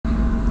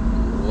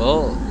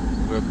Oh,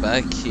 we're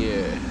back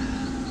here.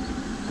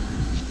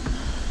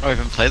 Oh, I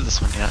haven't played this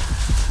one yet.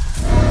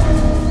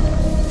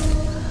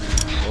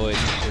 Oh wait,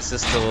 is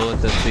this the one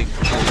with the big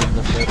kid in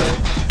the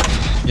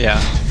photo?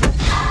 Yeah.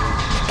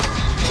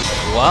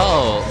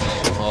 Wow!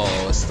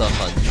 Oh, stuff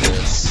like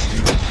this.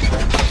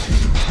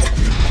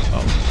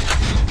 Oh.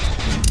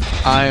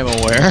 I am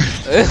aware.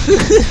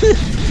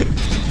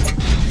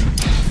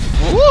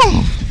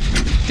 Woo!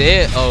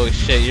 Damn! Oh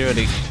shit, you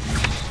already...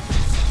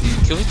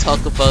 Can we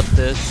talk about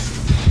this?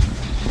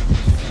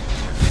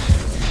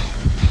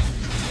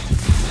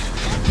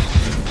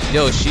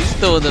 Yo, she's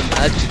throwing the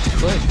magic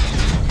quick.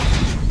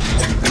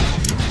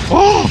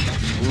 Oh!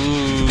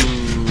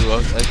 Ooh,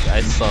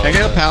 I saw Can I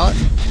get a pallet?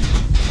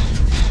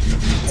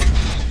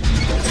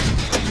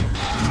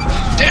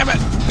 Damn it!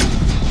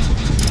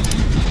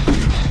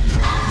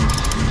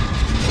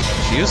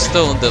 She was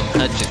throwing the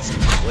magic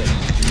quick.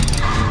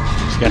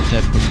 She's got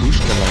that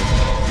babushka light.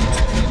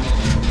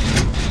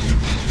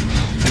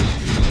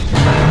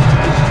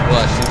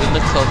 Wow, she's gonna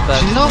talk that.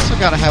 She's also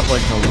gotta have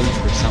like a loop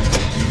or something.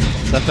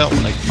 So that felt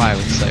like 5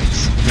 and 6.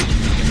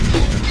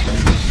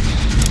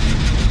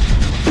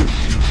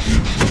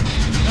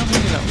 No,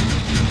 maybe not.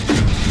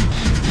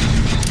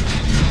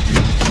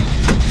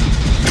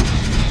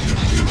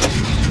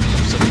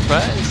 I'm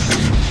surprised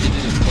she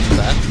didn't come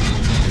back.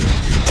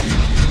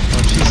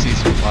 Oh, she sees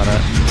me a lot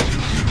of.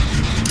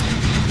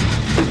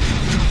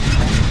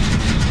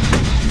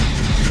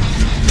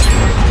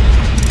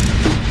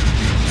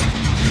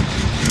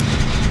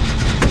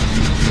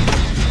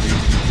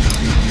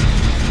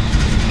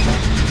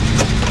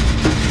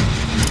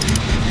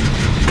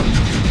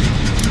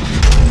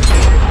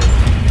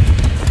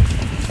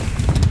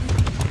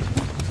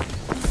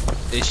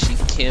 Is she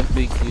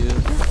camping you?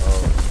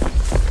 Oh.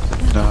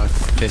 No,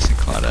 Jason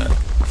Claudette.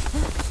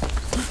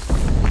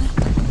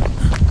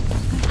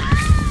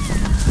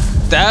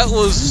 That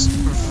was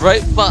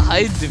right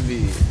behind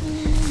me.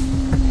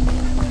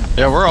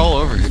 Yeah, we're all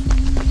over here.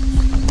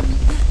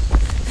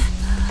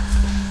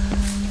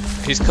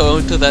 He's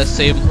going to that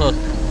same hook.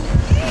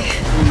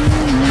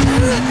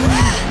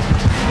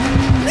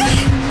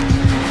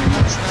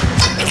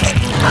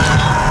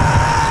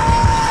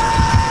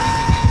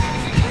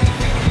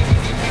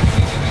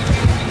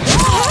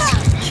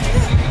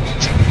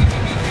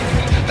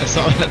 I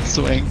saw that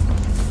swing.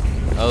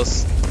 I'll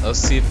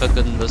see if I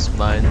can just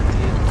mind you.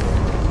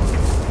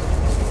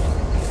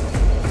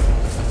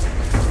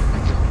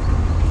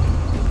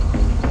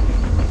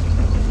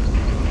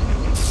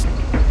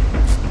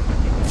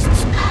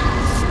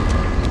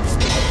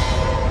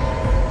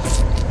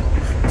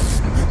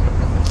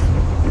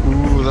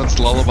 Ooh, that's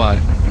lullaby.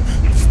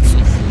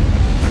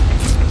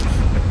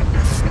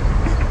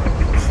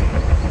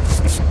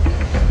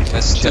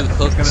 That's two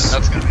hooks.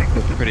 That's gonna make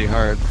it pretty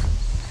hard.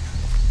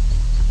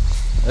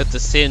 At the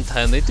same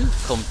time, they do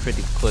come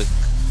pretty quick.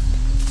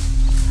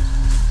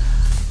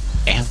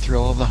 And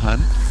Thrill of the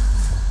Hunt.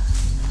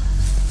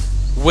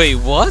 Wait,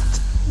 what?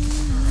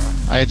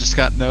 I just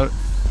got note.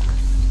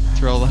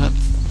 Thrill of the Hunt.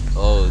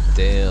 Oh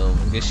damn!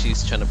 I guess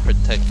she's trying to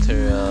protect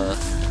her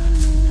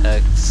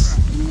Hex.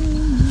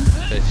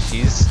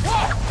 Cause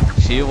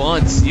she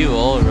wants you,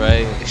 all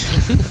right.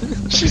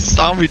 She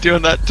saw me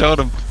doing that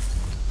totem.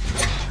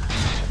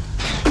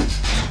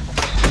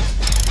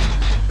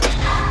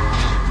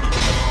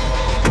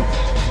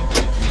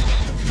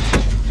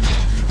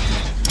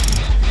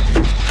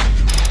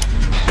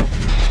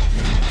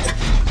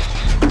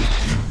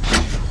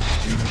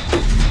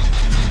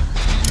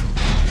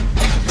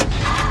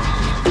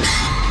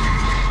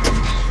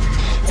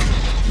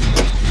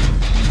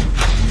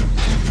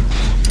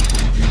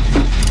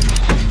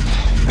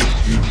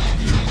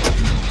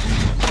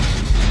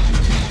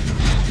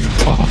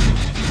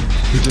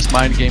 We just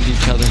mind gamed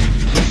each other.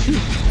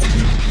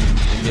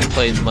 And you're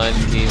playing mind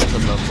games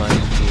on the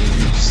mind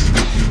games.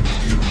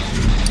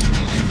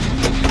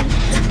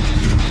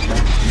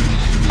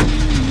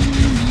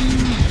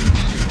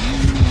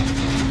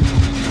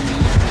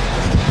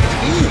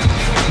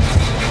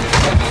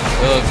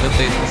 Oh, good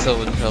thing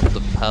someone dropped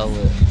the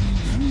pallet.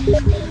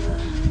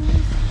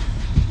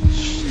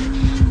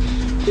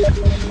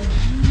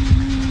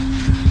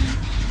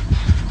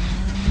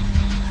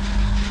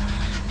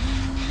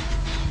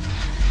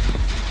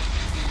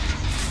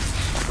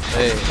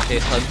 Hey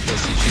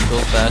Huntress, you should go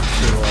back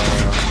to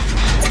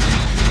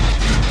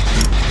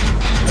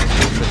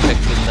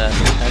protecting that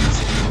Hex.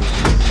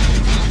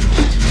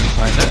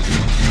 Find it.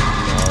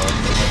 No,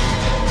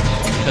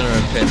 I'm trying to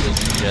repair this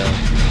gel.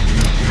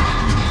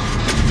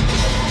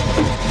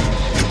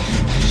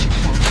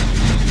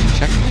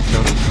 Check my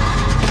totem.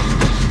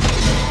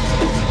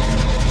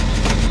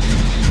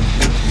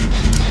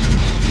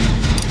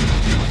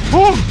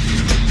 Woo!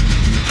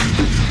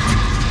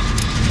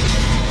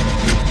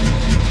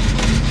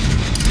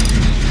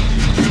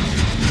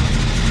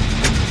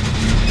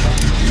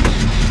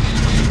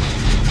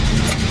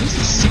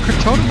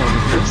 Totem over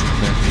here, isn't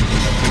there?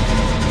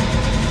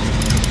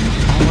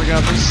 Oh my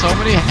god, there's so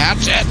many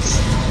hatchets!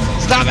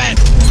 Stop it!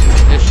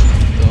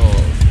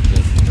 Oh,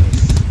 goodness.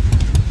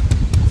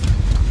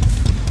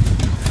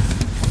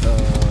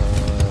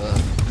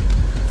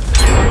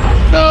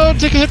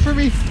 take a hit for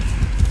me.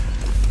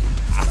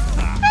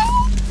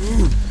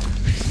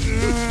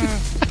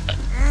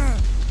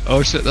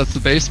 Oh shit, that's the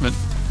basement.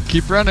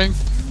 Keep running.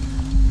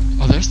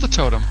 Oh, there's the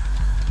totem.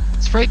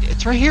 It's right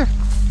here.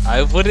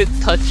 I wouldn't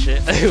touch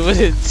it. I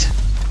wouldn't.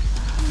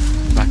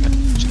 I'm not gonna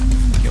touch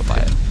it. You'll buy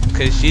it.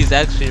 Cause she's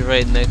actually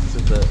right next to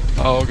the...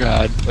 Oh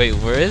god. Wait,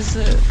 where is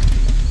it?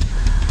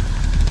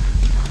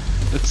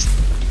 It's,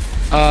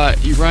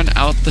 you run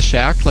out the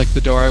shack, like the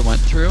door I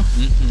went through,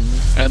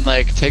 and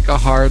like take a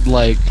hard,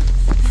 like,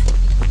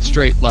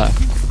 straight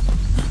left.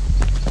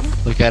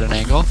 Like at an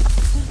angle.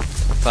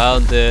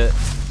 Found it.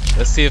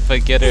 Let's see if I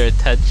get her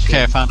attention.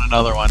 Okay, I found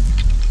another one.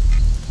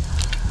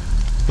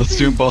 Let's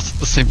do them both at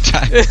the same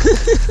time.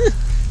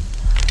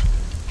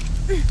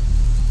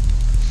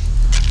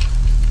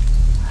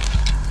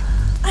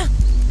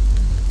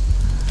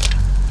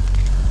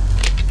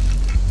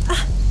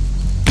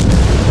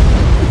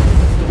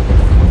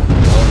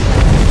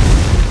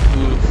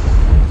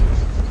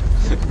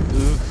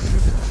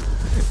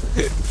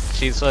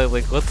 She's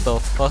like, what the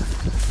fuck?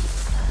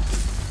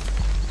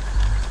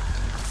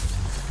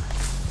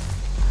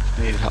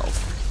 Need help.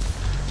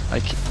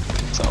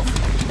 So.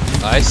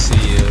 I see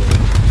you.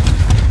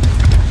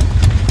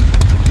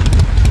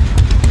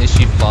 Is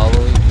she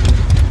following you?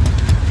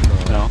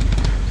 No.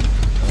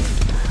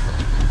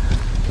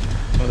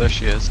 Oh, there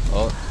she is.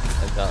 Oh,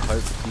 I got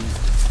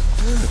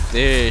heartbeat.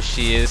 There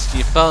she is.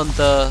 She found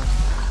the...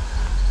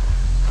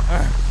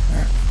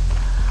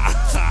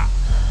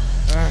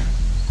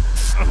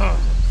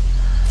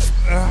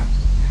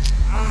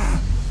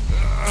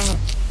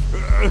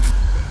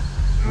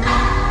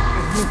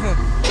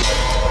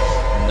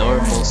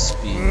 normal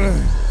speed.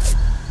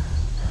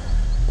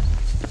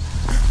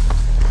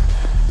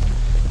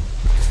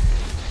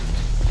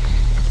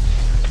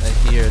 I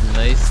hear a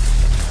nice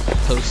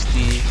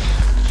toasty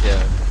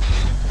gem.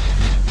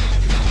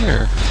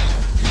 Where?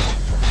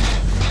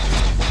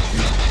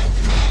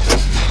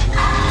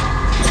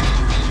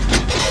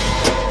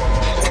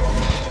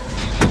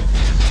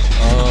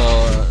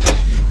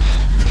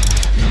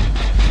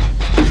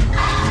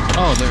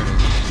 Oh, there it is.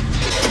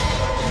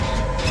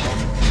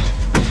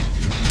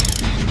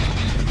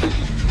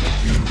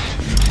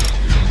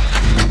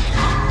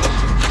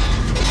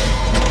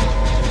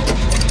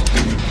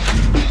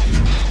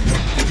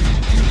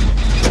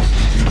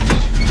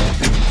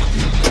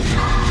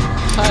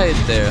 Hi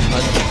there,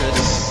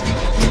 Huntress.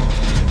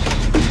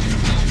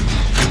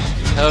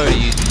 How are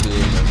you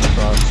doing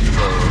across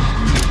there?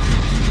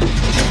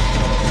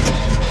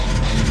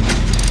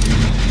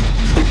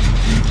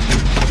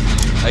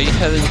 Are you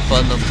having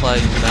fun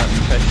applying map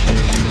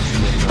pressure?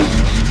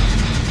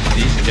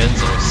 These gens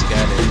are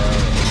scattered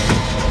out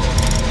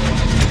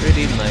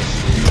pretty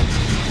nicely.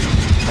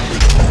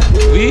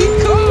 We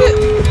commit!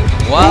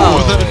 Wow!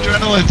 Oh, that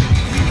adrenaline!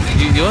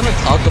 You wanna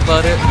talk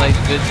about it, my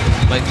good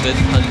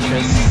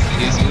Huntress?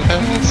 He's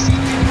fast.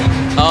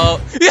 Oh,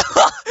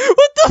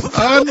 what the fuck?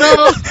 Oh no!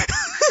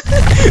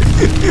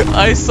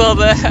 I saw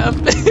that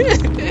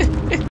happen.